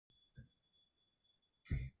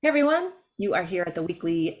Hey everyone, you are here at the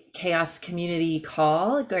weekly Chaos Community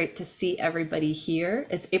Call. Great to see everybody here.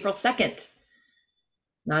 It's April 2nd,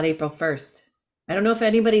 not April 1st. I don't know if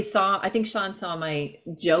anybody saw, I think Sean saw my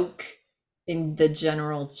joke in the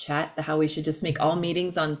general chat, how we should just make all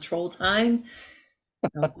meetings on troll time.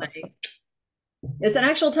 That was my- It's an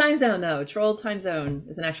actual time zone though. Troll time zone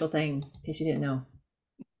is an actual thing, in case you didn't know.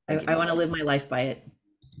 I want to live my life by it.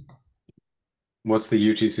 What's the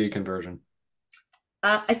UTC conversion?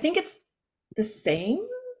 I think it's the same,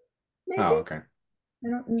 maybe. Oh, okay.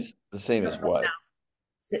 The same I as don't know what?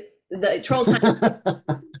 now. The troll time.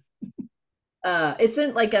 It's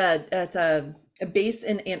in like a base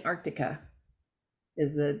in Antarctica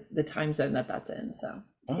is the time zone that's in. So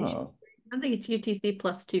in case Oh, I think it's UTC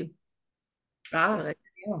plus two. That's what ah,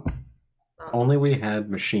 yeah. Only we had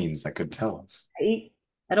machines that could tell us. I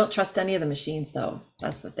don't trust any of the machines though.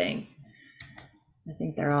 That's the thing. I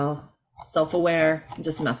think they're all self-aware and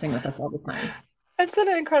just messing with us all the time. It's an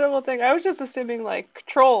incredible thing. I was just assuming like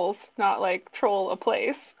trolls, not like troll a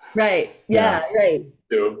place. Right. Yeah. Yeah, right.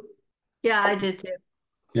 Yeah, I did too.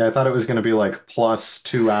 Yeah, I thought it was going to be like plus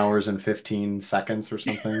 2 hours and 15 seconds or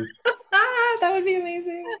something. Ah, that would be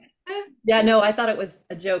amazing. Yeah, no, I thought it was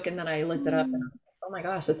a joke and then I looked it up and I was like, oh my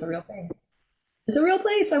gosh, it's a real thing. It's a real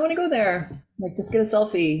place. I want to go there. Like, just get a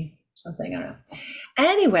selfie or something. I don't know.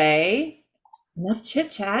 Anyway, enough chit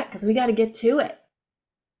chat because we got to get to it.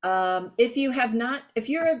 If you have not, if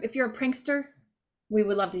you're a prankster, we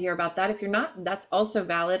would love to hear about that. If you're not, that's also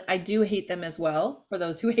valid. I do hate them as well. For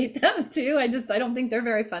those who hate them too, I don't think they're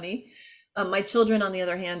very funny. My children, on the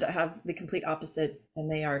other hand, have the complete opposite, and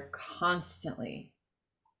they are constantly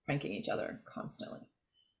pranking each other. Constantly.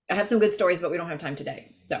 I have some good stories, but we don't have time today.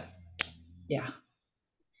 So, yeah.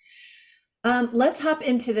 Let's hop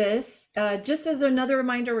into this. Just as another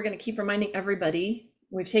reminder, we're going to keep reminding everybody.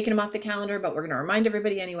 We've taken them off the calendar, but we're going to remind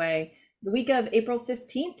everybody anyway. The week of April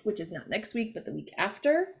 15th, which is not next week, but the week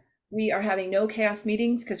after, we are having no chaos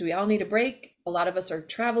meetings because we all need a break. A lot of us are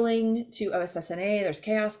traveling to OSSNA, there's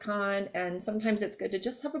Chaos Con, and sometimes it's good to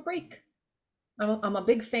just have a break. I'm a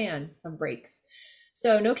big fan of breaks.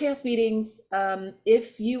 So no chaos meetings.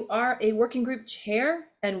 If you are a working group chair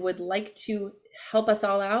and would like to help us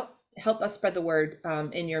all out, help us spread the word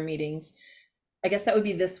in your meetings, I guess that would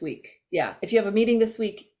be this week. Yeah, if you have a meeting this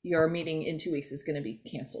week, your meeting in 2 weeks is going to be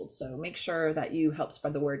canceled. So make sure that you help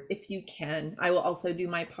spread the word if you can. I will also do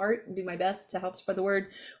my part and do my best to help spread the word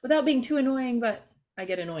without being too annoying, but I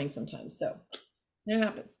get annoying sometimes. So it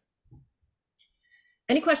happens.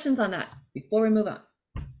 Any questions on that before we move on?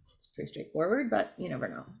 It's pretty straightforward, but you never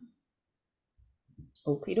know.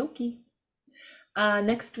 Okie dokie.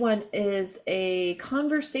 Next one is a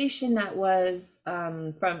conversation that was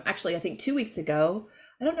from actually, I think 2 weeks ago.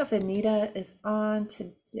 I don't know if Anita is on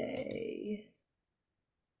today.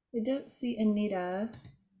 I don't see Anita.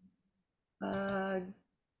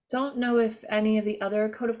 Don't know if any of the other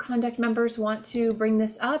code of conduct members want to bring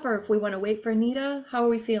this up or if we want to wait for Anita. How are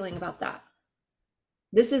we feeling about that?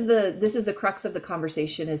 This is the crux of the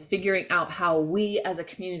conversation, is figuring out how we as a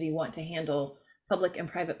community want to handle public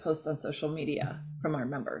and private posts on social media from our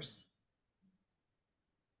members.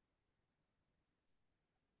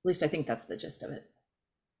 At least I think that's the gist of it.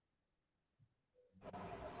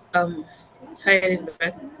 Hi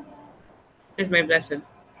Elizabeth. It's my blessing.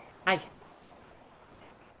 Hi.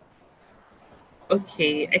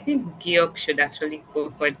 Okay, I think Georg should actually go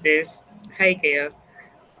for this. Hi Georg.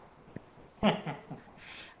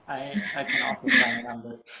 I can also chime in on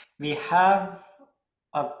this. We have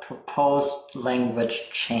a proposed language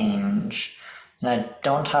change, and I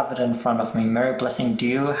don't have it in front of me. Mary Blessing, do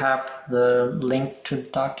you have the link to the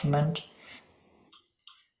document?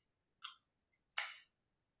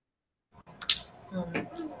 Give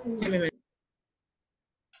me a minute.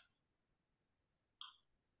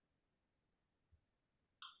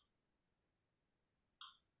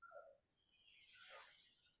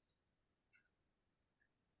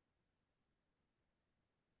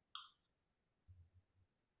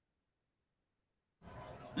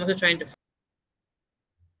 I'm also trying to.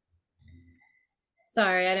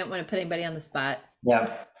 Sorry, I didn't want to put anybody on the spot.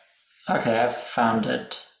 Yeah. Okay, I found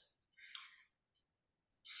it.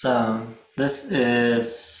 So this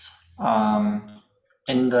is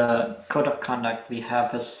in the Code of Conduct, we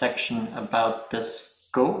have a section about the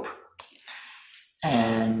scope,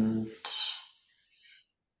 and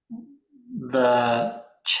the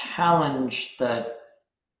challenge that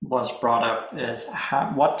was brought up is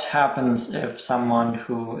what happens if someone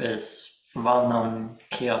who is a well-known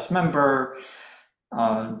CHAOSS member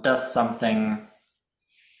does something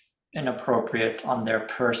inappropriate on their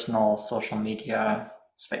personal social media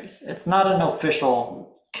space. It's not an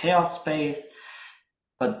official chaos space,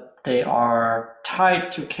 but they are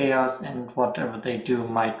tied to chaos, and whatever they do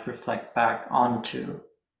might reflect back onto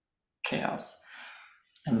chaos.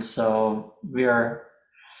 And so we're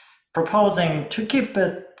proposing to keep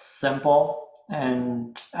it simple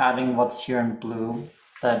and adding what's here in blue,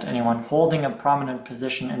 that anyone holding a prominent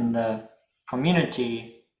position in the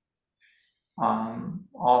community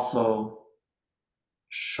also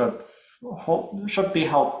should be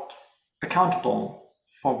held accountable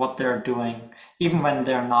for what they're doing, even when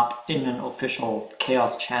they're not in an official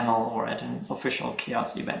chaos channel or at an official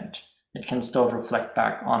chaos event. It can still reflect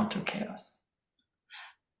back onto chaos.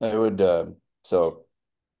 I would, so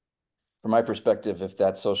from my perspective, if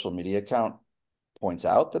that social media account points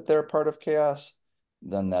out that they're part of chaos,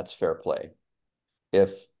 then that's fair play.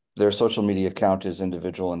 If their social media account is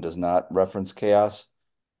individual and does not reference chaos,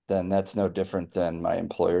 then that's no different than my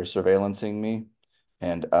employer surveillancing me.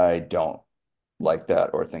 And I don't like that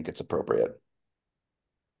or think it's appropriate.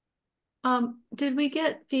 Did we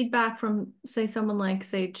get feedback from, say, someone like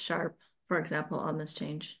Sage Sharp, for example, on this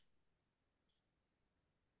change?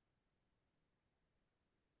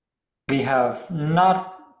 We have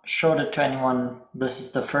not showed it to anyone. This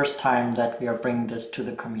is the first time that we are bringing this to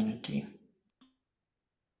the community.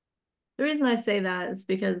 The reason I say that is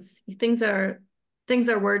because things are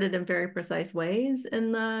worded in very precise ways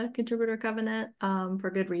in the contributor covenant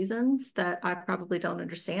for good reasons that I probably don't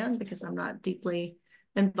understand because I'm not deeply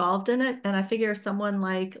involved in it. And I figure someone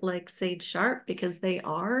like Sage Sharp, because they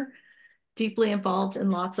are deeply involved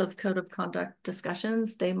in lots of code of conduct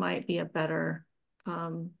discussions, they might be a better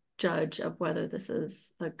judge of whether this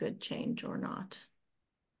is a good change or not.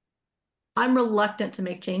 I'm reluctant to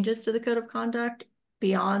make changes to the code of conduct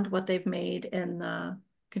beyond what they've made in the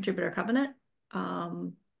contributor covenant.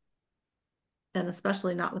 And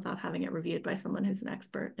especially not without having it reviewed by someone who's an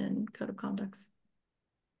expert in code of conducts.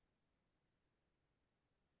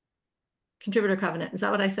 Contributor covenant, is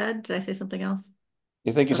that what I said? Did I say something else?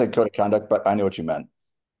 You think you said code of conduct, but I knew what you meant.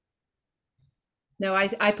 No,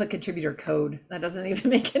 I put contributor code. That doesn't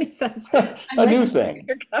even make any sense. A new thing.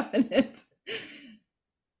 Covenant.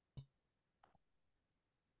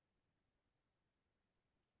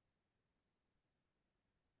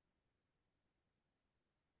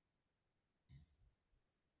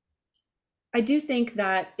 I do think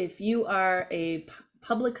that if you are a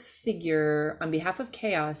public figure on behalf of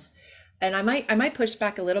CHAOSS, and I might push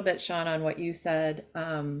back a little bit, Sean, on what you said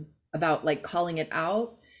about like calling it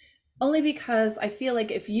out, only because I feel like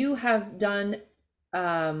if you have done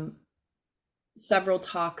several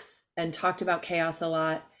talks and talked about CHAOSS a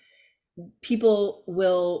lot, people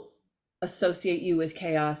will associate you with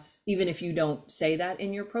CHAOSS, even if you don't say that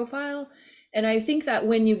in your profile. And I think that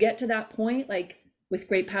when you get to that point, like with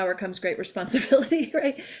great power comes great responsibility,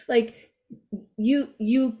 right? Like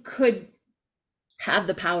you could have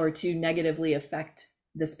the power to negatively affect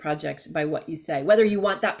this project by what you say, whether you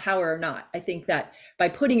want that power or not. I think that by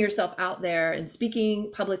putting yourself out there and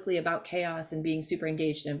speaking publicly about CHAOSS and being super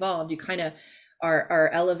engaged and involved, you kind of are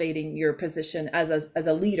elevating your position as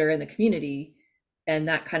a leader in the community, and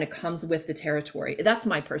that kind of comes with the territory. That's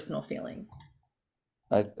my personal feeling.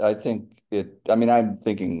 I think it, I mean, I'm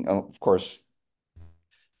thinking, of course,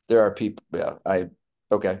 there are people, yeah,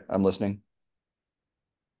 okay, I'm listening.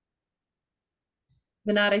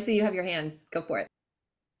 Vinod, I see you have your hand. Go for it.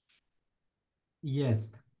 Yes.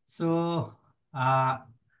 So I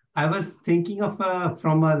was thinking of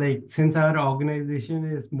from a like, since our organization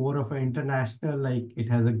is more of an international, like it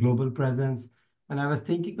has a global presence, and I was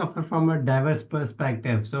thinking of it from a diverse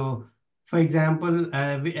perspective. So for example,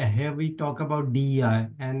 here we talk about DEI,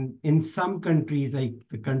 and in some countries, like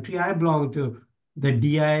the country I belong to, the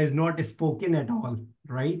DEI is not spoken at all,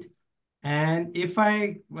 right? And if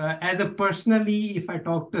I, as a personally, if I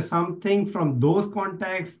talk to something from those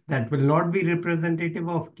contexts that will not be representative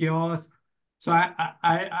of chaos, so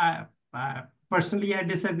I personally, I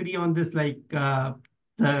disagree on this. Like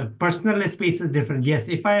the personal space is different. Yes,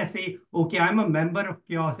 if I say, okay, I'm a member of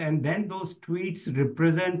chaos, and then those tweets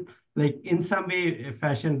represent, like in some way,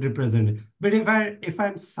 fashion represented. But if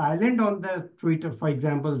I'm silent on the Twitter, for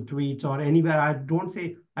example, tweets or anywhere, I don't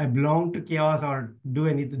say I belong to chaos or do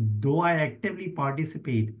anything, though I actively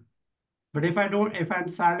participate. But if I'm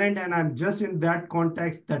silent and I'm just in that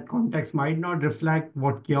context might not reflect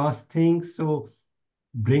what chaos thinks. So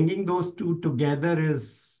bringing those two together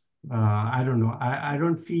is, I don't know. I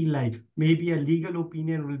don't feel like maybe a legal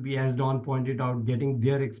opinion will be, as Don pointed out, getting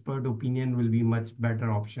their expert opinion will be much better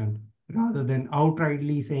option rather than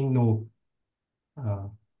outrightly saying no.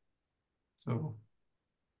 So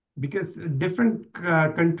because different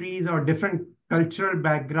countries or different cultural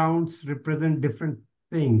backgrounds represent different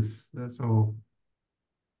things. So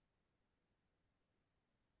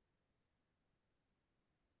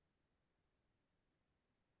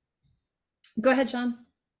Go ahead, Sean.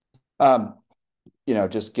 You know,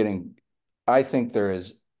 I think there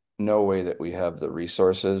is no way that we have the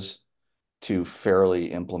resources to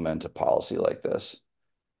fairly implement a policy like this.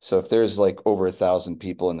 So if there's like over 1,000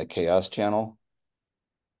 people in the CHAOSS channel,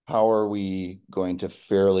 how are we going to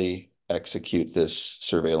fairly execute this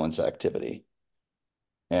surveillance activity?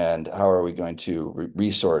 And how are we going to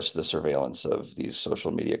resource the surveillance of these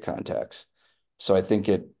social media contacts? So I think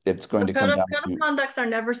it's going to come down Code of to conducts are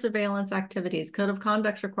never surveillance activities. Code of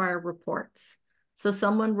conducts require reports. So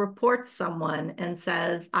someone reports someone and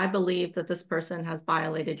says, I believe that this person has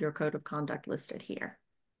violated your code of conduct listed here.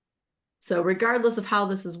 So regardless of how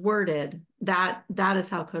this is worded, that is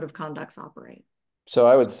how code of conducts operate. So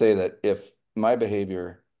I would say that if my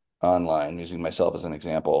behavior online, using myself as an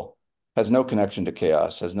example, has no connection to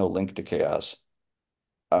CHAOSS, has no link to CHAOSS,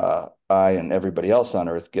 I and everybody else on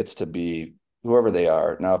Earth gets to be whoever they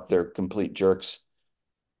are. Now, if they're complete jerks,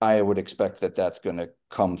 I would expect that that's going to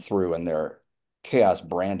come through in their CHAOSS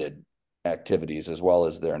branded activities as well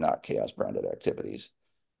as their not CHAOSS branded activities.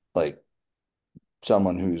 Like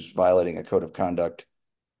someone who's violating a code of conduct.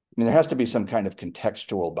 I mean, there has to be some kind of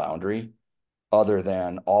contextual boundary other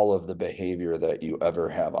than all of the behavior that you ever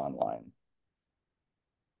have online.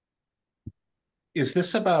 Is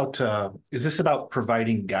this about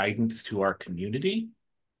providing guidance to our community,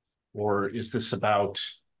 or is this about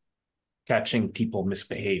catching people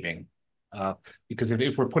misbehaving? Because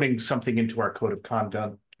if we're putting something into our code of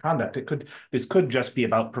conduct, this could just be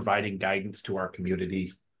about providing guidance to our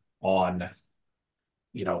community on,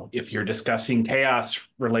 you know, if you're discussing CHAOSS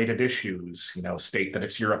related issues, you know, state that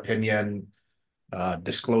it's your opinion,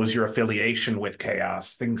 disclose your affiliation with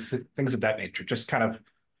CHAOSS, things of that nature. Just kind of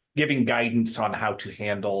giving guidance on how to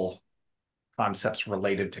handle concepts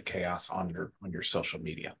related to CHAOSS on your social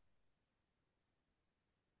media.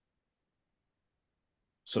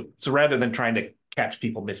 So rather than trying to catch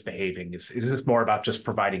people misbehaving, is this more about just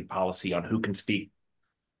providing policy on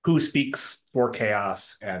who speaks for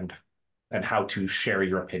CHAOSS and how to share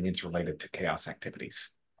your opinions related to CHAOSS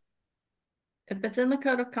activities? If it's in the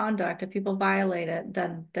code of conduct, if people violate it,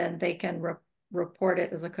 then they can report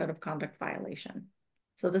it as a code of conduct violation.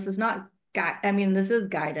 So this is not, this is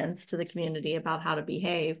guidance to the community about how to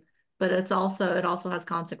behave, but it also has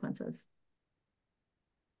consequences.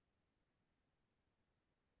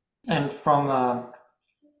 And from a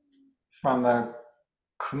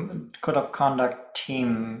code of conduct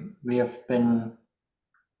team, we have been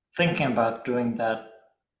thinking about doing that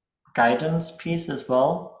guidance piece as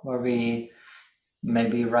well, where we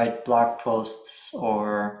maybe write blog posts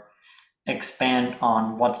or expand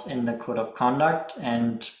on what's in the code of conduct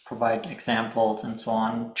and provide examples and so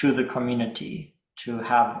on to the community to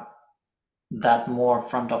have that more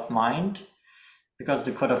front of mind, because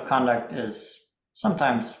the code of conduct is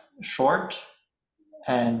sometimes short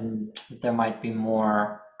and there might be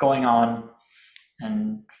more going on,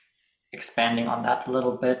 and expanding on that a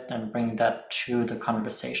little bit and bringing that to the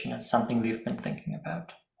conversation is something we've been thinking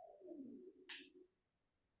about.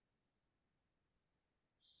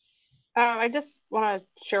 I just want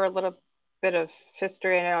to share a little bit of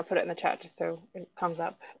history, and I'll put it in the chat just so it comes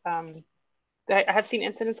up. I have seen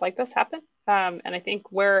incidents like this happen, and I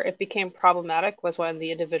think where it became problematic was when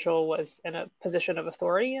the individual was in a position of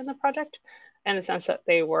authority in the project, in the sense that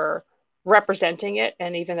they were representing it,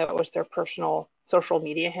 and even though it was their personal social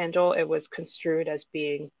media handle, it was construed as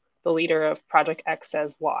being the leader of Project X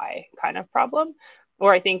says Y kind of problem.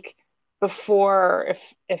 Or I think before,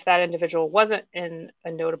 if that individual wasn't in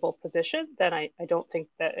a notable position, then I don't think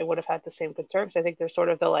that it would have had the same concerns. I think there's sort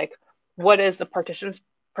of the like, what is the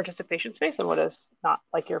participation space and what is not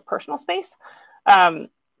like your personal space.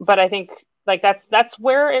 But I think like that's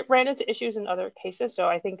where it ran into issues in other cases. So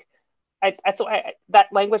I think that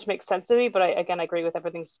language makes sense to me, but again, I agree with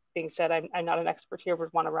everything being said. I'm not an expert here,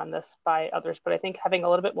 would want to run this by others, but I think having a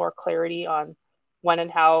little bit more clarity on when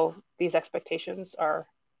and how these expectations are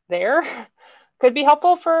there could be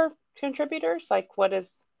helpful for contributors, like what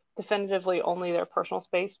is definitively only their personal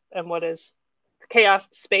space and what is CHAOSS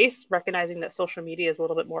space, recognizing that social media is a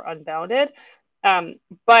little bit more unbounded.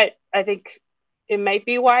 But I think it might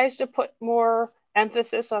be wise to put more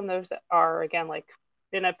emphasis on those that are, again, like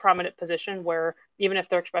in a prominent position where even if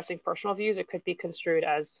they're expressing personal views, it could be construed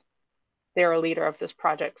as they're a leader of this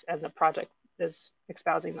project and the project is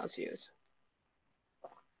espousing those views.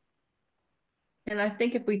 And I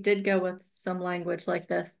think if we did go with some language like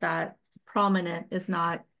this, that prominent is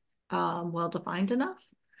not well defined enough.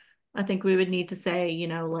 I think we would need to say, you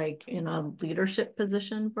know, like in a leadership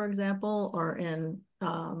position, for example, or in,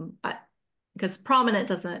 because prominent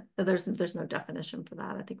doesn't, there's no definition for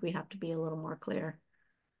that. I think we have to be a little more clear.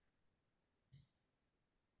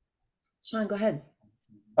 Sean, go ahead.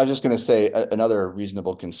 I was just going to say another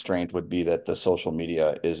reasonable constraint would be that the social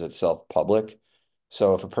media is itself public.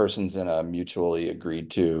 So if a person's in a mutually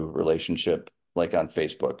agreed to relationship, like on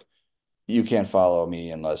Facebook, you can't follow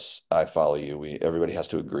me unless I follow you. Everybody has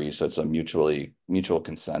to agree. So it's a mutual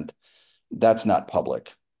consent. That's not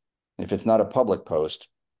public. If it's not a public post,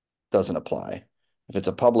 doesn't apply. If it's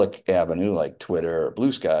a public avenue like Twitter or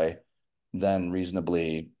Blue Sky, then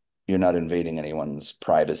reasonably you're not invading anyone's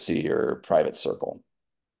privacy or private circle.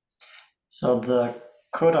 So the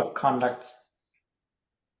code of conduct,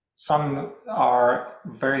 some are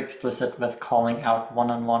very explicit with calling out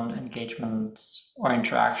one-on-one engagements or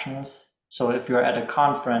interactions. So if you're at a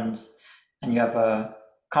conference and you have a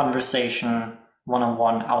conversation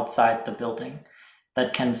one-on-one outside the building,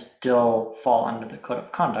 that can still fall under the code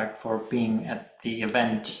of conduct for being at the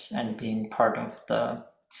event and being part of the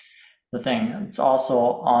thing. It's also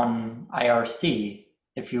on IRC.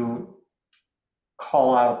 If you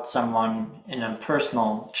call out someone in a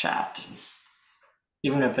personal chat,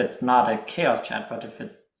 even if it's not a CHAOSS chat, but if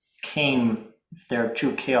there are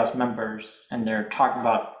two CHAOSS members and they're talking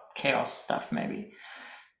about CHAOSS stuff, maybe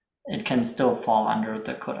it can still fall under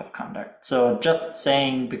the code of conduct. So just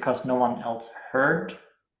saying because no one else heard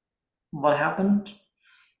what happened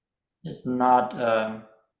is not a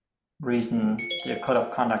reason the code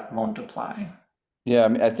of conduct won't apply. Yeah, I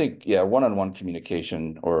mean, I think, yeah, one-on-one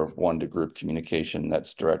communication or one-to-group communication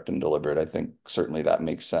that's direct and deliberate, I think certainly that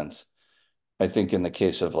makes sense. I think in the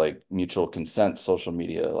case of like mutual consent social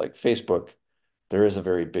media like Facebook, there is a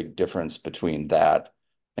very big difference between that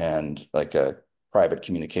and like a private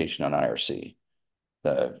communication on IRC.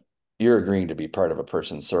 You're agreeing to be part of a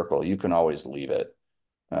person's circle. You can always leave it.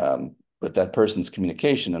 But that person's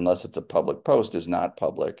communication, unless it's a public post, is not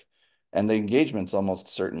public. And the engagement's almost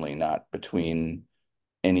certainly not between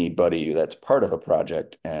anybody that's part of a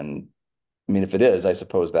project. And I mean, if it is, I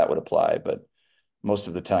suppose that would apply, but most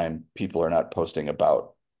of the time people are not posting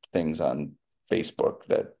about things on Facebook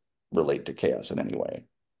that relate to CHAOSS in any way.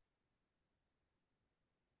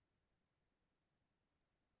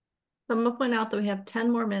 So I'm gonna point out that we have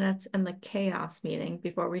 10 more minutes in the CHAOSS meeting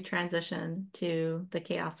before we transition to the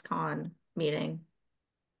CHAOSScon meeting.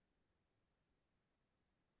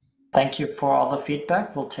 Thank you for all the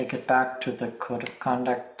feedback. We'll take it back to the code of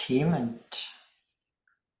conduct team and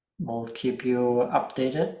we'll keep you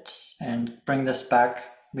updated and bring this back.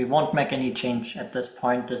 We won't make any change at this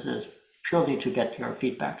point. This is purely to get your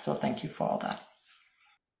feedback. So thank you for all that.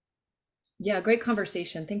 Yeah, great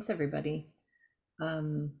conversation. Thanks, everybody.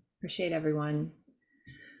 Appreciate everyone.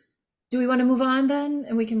 Do we want to move on then?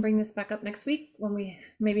 And we can bring this back up next week when we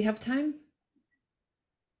maybe have time?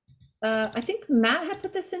 I think Matt had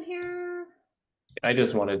put this in here. I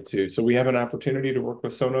just wanted to, so we have an opportunity to work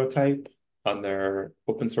with Sonotype on their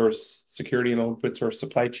open source security and open source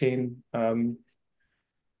supply chain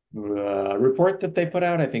report that they put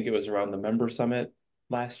out. I think it was around the member summit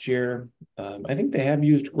last year. I think they have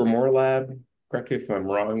used Grimoire Lab, correct me if I'm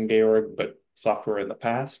wrong, Georg, but software in the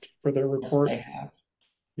past for their report. Yes, they have.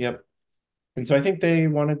 Yep. And so I think they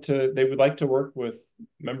would like to work with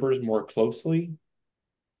members more closely,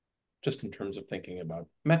 just in terms of thinking about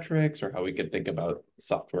metrics or how we could think about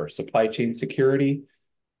software supply chain security.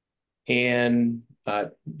 And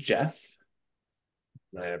Jeff,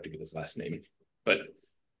 I have to get his last name, but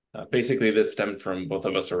basically this stemmed from both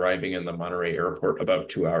of us arriving in the Monterey airport about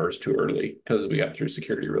 2 hours too early because we got through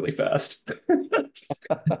security really fast.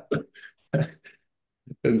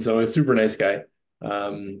 And so a super nice guy.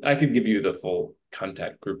 I could give you the full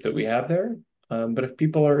contact group that we have there. But if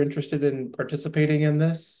people are interested in participating in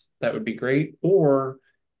this, that would be great. Or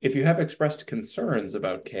if you have expressed concerns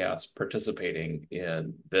about CHAOSS participating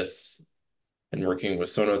in this and working with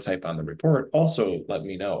Sonotype on the report, also let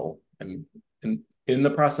me know. I'm in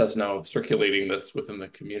the process now of circulating this within the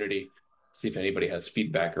community, see if anybody has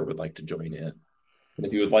feedback or would like to join in. And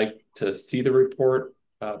if you would like to see the report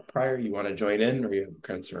prior, you want to join in or you have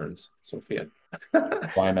concerns, Sophia?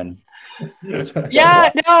 Wyman.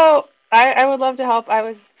 Yeah, no, I would love to help. I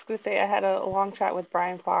was going to say I had a long chat with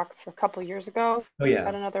Brian Fox a couple years ago Oh yeah.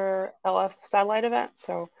 at another LF satellite event.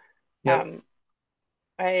 So Yep.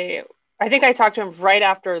 I think I talked to him right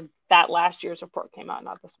after that last year's report came out,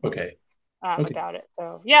 not this one. Okay. About it.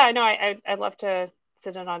 So yeah, no, I'd love to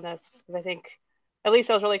sit in on this because I think at least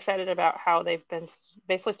I was really excited about how they've been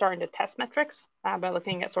basically starting to test metrics by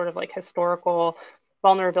looking at sort of like historical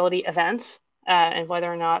vulnerability events and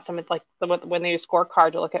whether or not some of like when they use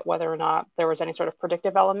scorecard to look at whether or not there was any sort of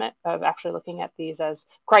predictive element of actually looking at these as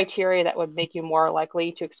criteria that would make you more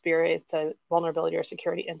likely to experience a vulnerability or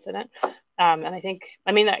security incident. And I think,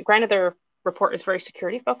 I mean, granted, their report is very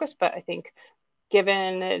security focused, but I think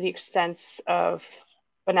given the extent of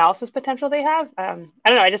analysis potential they have, I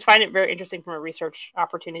don't know, I just find it very interesting from a research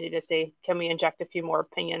opportunity to see, can we inject a few more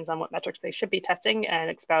opinions on what metrics they should be testing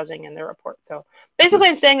and espousing in their report. So basically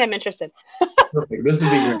I'm saying I'm interested. Perfect. This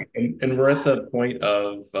would be great. And we're at the point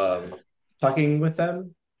of talking with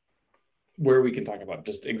them where we can talk about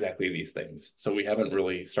just exactly these things. So we haven't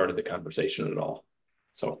really started the conversation at all.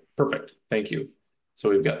 So perfect. Thank you. So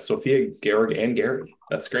we've got Sophia, Georg, and Gary.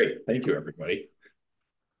 That's great. Thank you, everybody.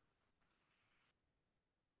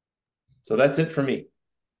 So that's it for me.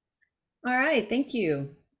 All right, thank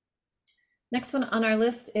you. Next one on our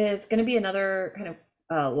list is going to be another kind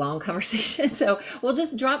of long conversation. So we'll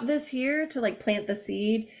just drop this here to like plant the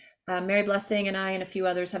seed. Mary Blessing and I and a few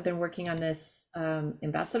others have been working on this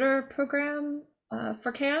ambassador program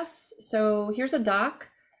for CHAOSS. So here's a doc.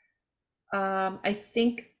 I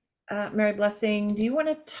think, Mary Blessing, do you want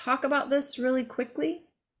to talk about this really quickly?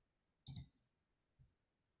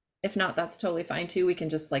 If not, that's totally fine too. We can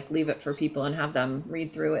just like leave it for people and have them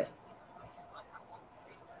read through it.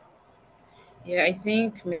 Yeah, I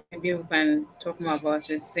think maybe we can talk more about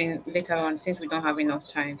it later on, since we don't have enough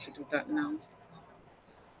time to do that now.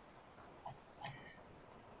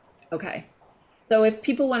 Okay. So if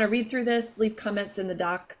people want to read through this, leave comments in the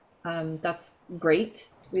doc. That's great.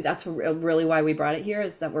 That's really why we brought it here,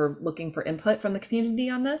 is that we're looking for input from the community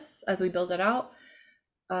on this as we build it out.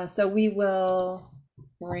 So we will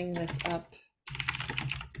bring this up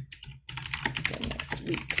again next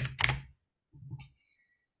week.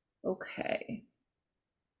 Okay.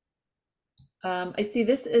 I see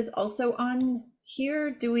this is also on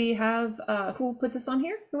here. Do we have, who put this on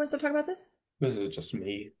here? Who wants to talk about this? This is just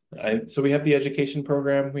me. So we have the education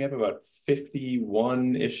program. We have about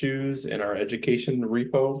 51 issues in our education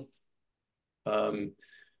repo.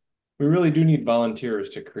 We really do need volunteers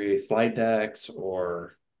to create slide decks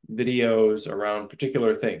or videos around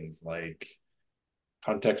particular things like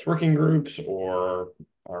context working groups or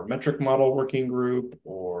our metric model working group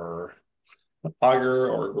or Augur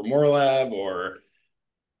or Grimoire Lab or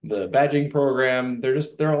the badging program. There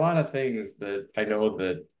are a lot of things that I know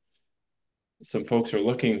that some folks are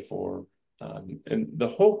looking for. And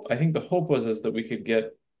I think the hope was that we could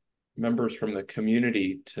get members from the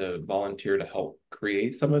community to volunteer to help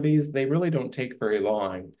create some of these. They really don't take very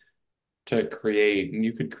long to create, and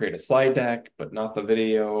you could create a slide deck, but not the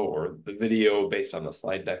video, or the video based on the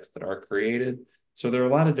slide decks that are created. So there are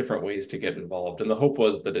a lot of different ways to get involved. And the hope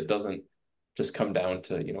was that it doesn't just come down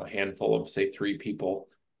to, a handful of, say, 3 people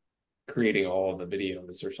creating all of the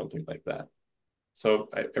videos or something like that. So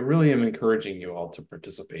I really am encouraging you all to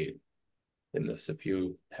participate in this. If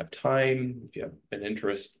you have time, if you have an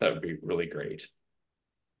interest, that would be really great.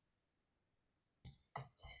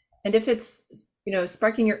 And if it's,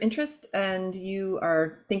 sparking your interest and you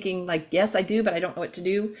are thinking like, yes, I do, but I don't know what to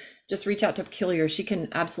do, just reach out to Peculiar. She can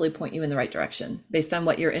absolutely point you in the right direction based on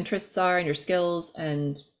what your interests are and your skills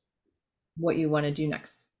and what you want to do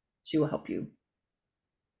next. She will help you.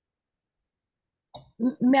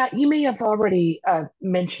 Matt, you may have already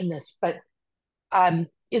mentioned this, but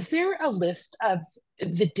is there a list of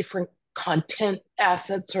the different content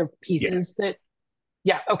assets or pieces that?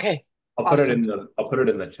 Yeah, okay. I'll put it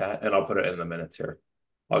in the chat, and I'll put it in the minutes here.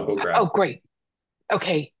 I'll go grab. Oh, great.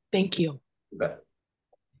 Okay, thank you. You bet.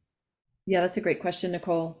 Yeah, that's a great question,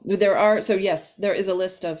 Nicole. So yes, there is a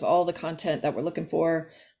list of all the content that we're looking for.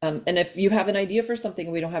 And if you have an idea for something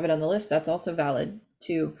and we don't have it on the list, that's also valid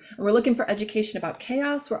too. And we're looking for education about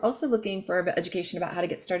CHAOSS. We're also looking for education about how to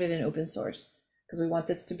get started in open source, because we want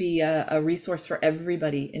this to be a resource for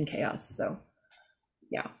everybody in CHAOSS. So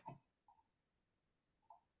yeah.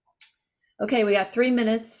 Okay, we got 3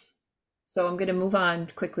 minutes, so I'm going to move on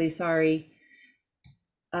quickly. Sorry.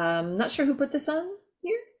 Not sure who put this on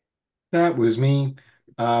here. That was me.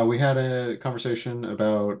 We had a conversation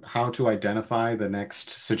about how to identify the next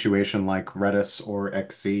situation like Redis or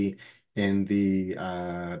XZ in the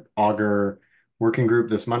Augur working group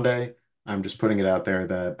this Monday. I'm just putting it out there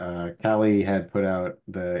that Callie had put out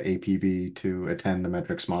the APB to attend the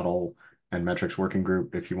metrics model and metrics working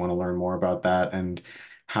group if you want to learn more about that and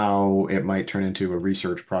how it might turn into a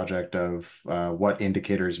research project of what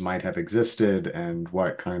indicators might have existed and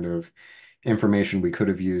what kind of information we could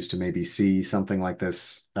have used to maybe see something like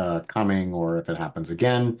this coming, or if it happens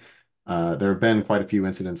again. There have been quite a few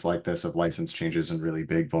incidents like this of license changes and really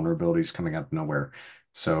big vulnerabilities coming out of nowhere.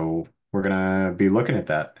 So we're gonna be looking at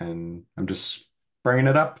that, and I'm just bringing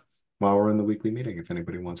it up while we're in the weekly meeting if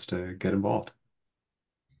anybody wants to get involved.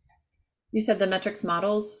 You said the metrics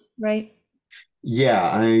models, right? Yeah,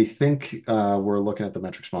 I think we're looking at the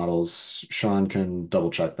metrics models. Sean can double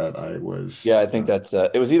check that I was. Yeah, I think that's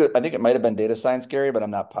it was either, I think it might have been data science, Gary, but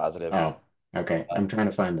I'm not positive. Oh, okay. I'm trying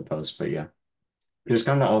to find the post, but yeah. Just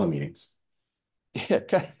come to all the meetings. Yeah,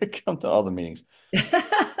 come to all the meetings.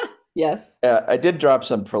 Yes. I did drop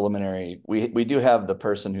some preliminary. We do have the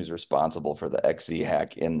person who's responsible for the XZ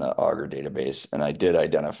hack in the Augur database, and I did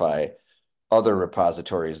identify other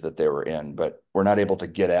repositories that they were in, but we're not able to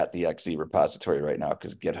get at the XZ repository right now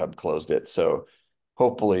because GitHub closed it. So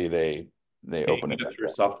hopefully they open it back through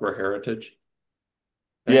up. software heritage.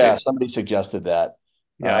 Yeah, somebody suggested that.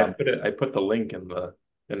 Yeah, I put the link in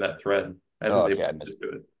that thread. I was able to do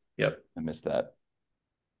it. Yep. I missed that.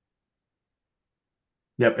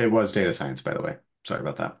 Yep, it was data science, by the way. Sorry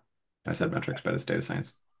about that. I said metrics, but it's data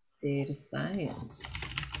science. Data science.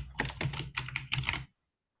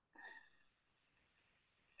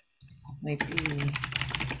 Might be.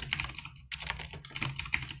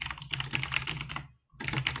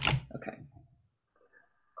 Okay.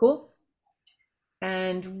 Cool.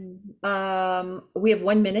 And we have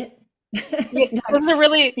 1 minute. Yeah, this is a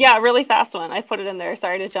really fast one. I put it in there.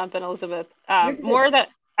 Sorry to jump in, Elizabeth. More that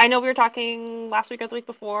I know we were talking last week or the week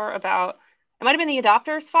before about, it might have been the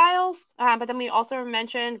adopters files, but then we also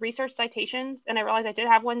mentioned research citations, and I realized I did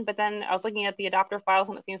have one, but then I was looking at the adopter files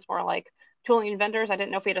and it seems more like tooling and vendors. I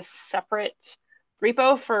didn't know if we had a separate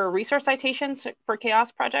repo for research citations for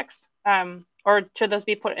CHAOSS projects, or should those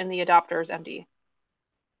be put in the adopters MD?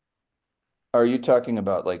 Are you talking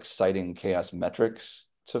about like citing CHAOSS metrics,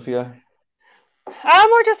 Sophia?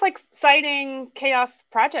 Or just like citing CHAOSS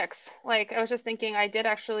projects. Like I was just thinking, I did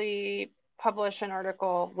actually publish an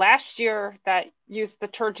article last year that used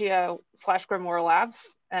Bitergia/Grimoire Labs,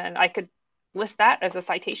 and I could list that as a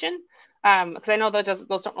citation because I know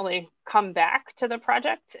those don't really come back to the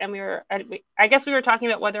project. And I guess we were talking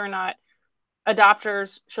about whether or not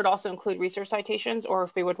adopters should also include research citations, or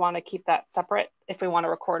if we would want to keep that separate if we want to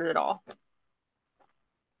record it at all.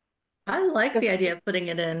 I like the idea of putting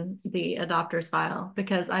it in the adopters file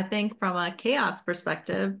because I think from a CHAOSS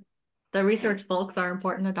perspective, the research folks are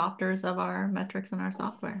important adopters of our metrics and our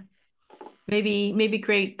software. Maybe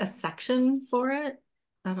create a section for it.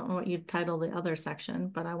 I don't know what you'd title the other section,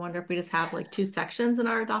 but I wonder if we just have like 2 sections in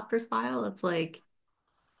our adopters file. It's like,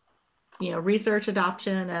 research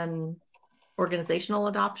adoption and organizational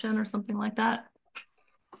adoption or something like that.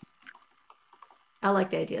 I like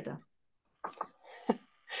the idea though.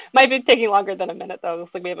 Might be taking longer than a minute though.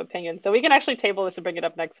 Looks like we have opinions. So we can actually table this and bring it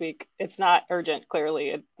up next week. It's not urgent,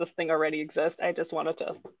 clearly. This thing already exists. I just wanted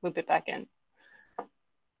to loop it back in.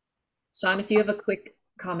 Sean, if you have a quick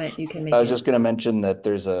comment, you can make I was just going to mention that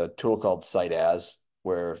there's a tool called CiteAs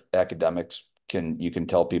where academics you can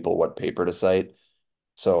tell people what paper to cite.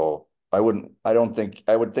 So I would think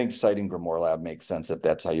citing Grimoire Lab makes sense if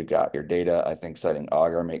that's how you got your data. I think citing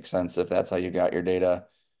Augur makes sense if that's how you got your data.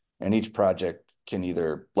 And each project can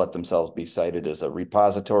either let themselves be cited as a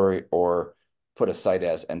repository or put a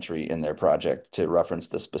CiteAs entry in their project to reference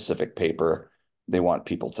the specific paper they want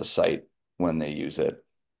people to cite when they use it.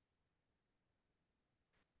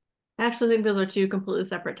 I actually think those are 2 completely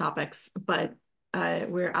separate topics, but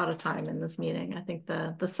we're out of time in this meeting. I think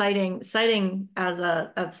the citing as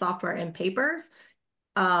a software in papers,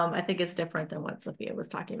 I think is different than what Sophia was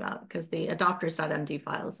talking about because the adopters.md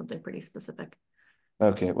file is something pretty specific.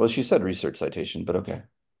 Okay, well, she said research citation, but okay.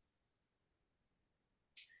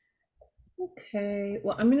 Okay,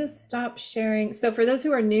 well, I'm going to stop sharing. So for those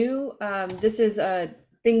who are new, this is a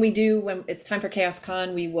thing we do when it's time for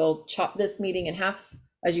CHAOSScon. We will chop this meeting in half,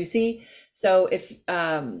 as you see. So if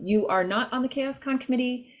you are not on the CHAOSScon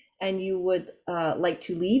committee and you would like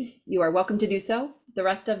to leave, you are welcome to do so. The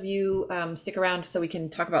rest of you stick around so we can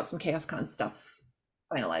talk about some CHAOSScon stuff,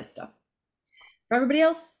 finalized stuff. For everybody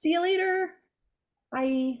else, see you later.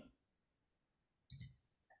 Bye.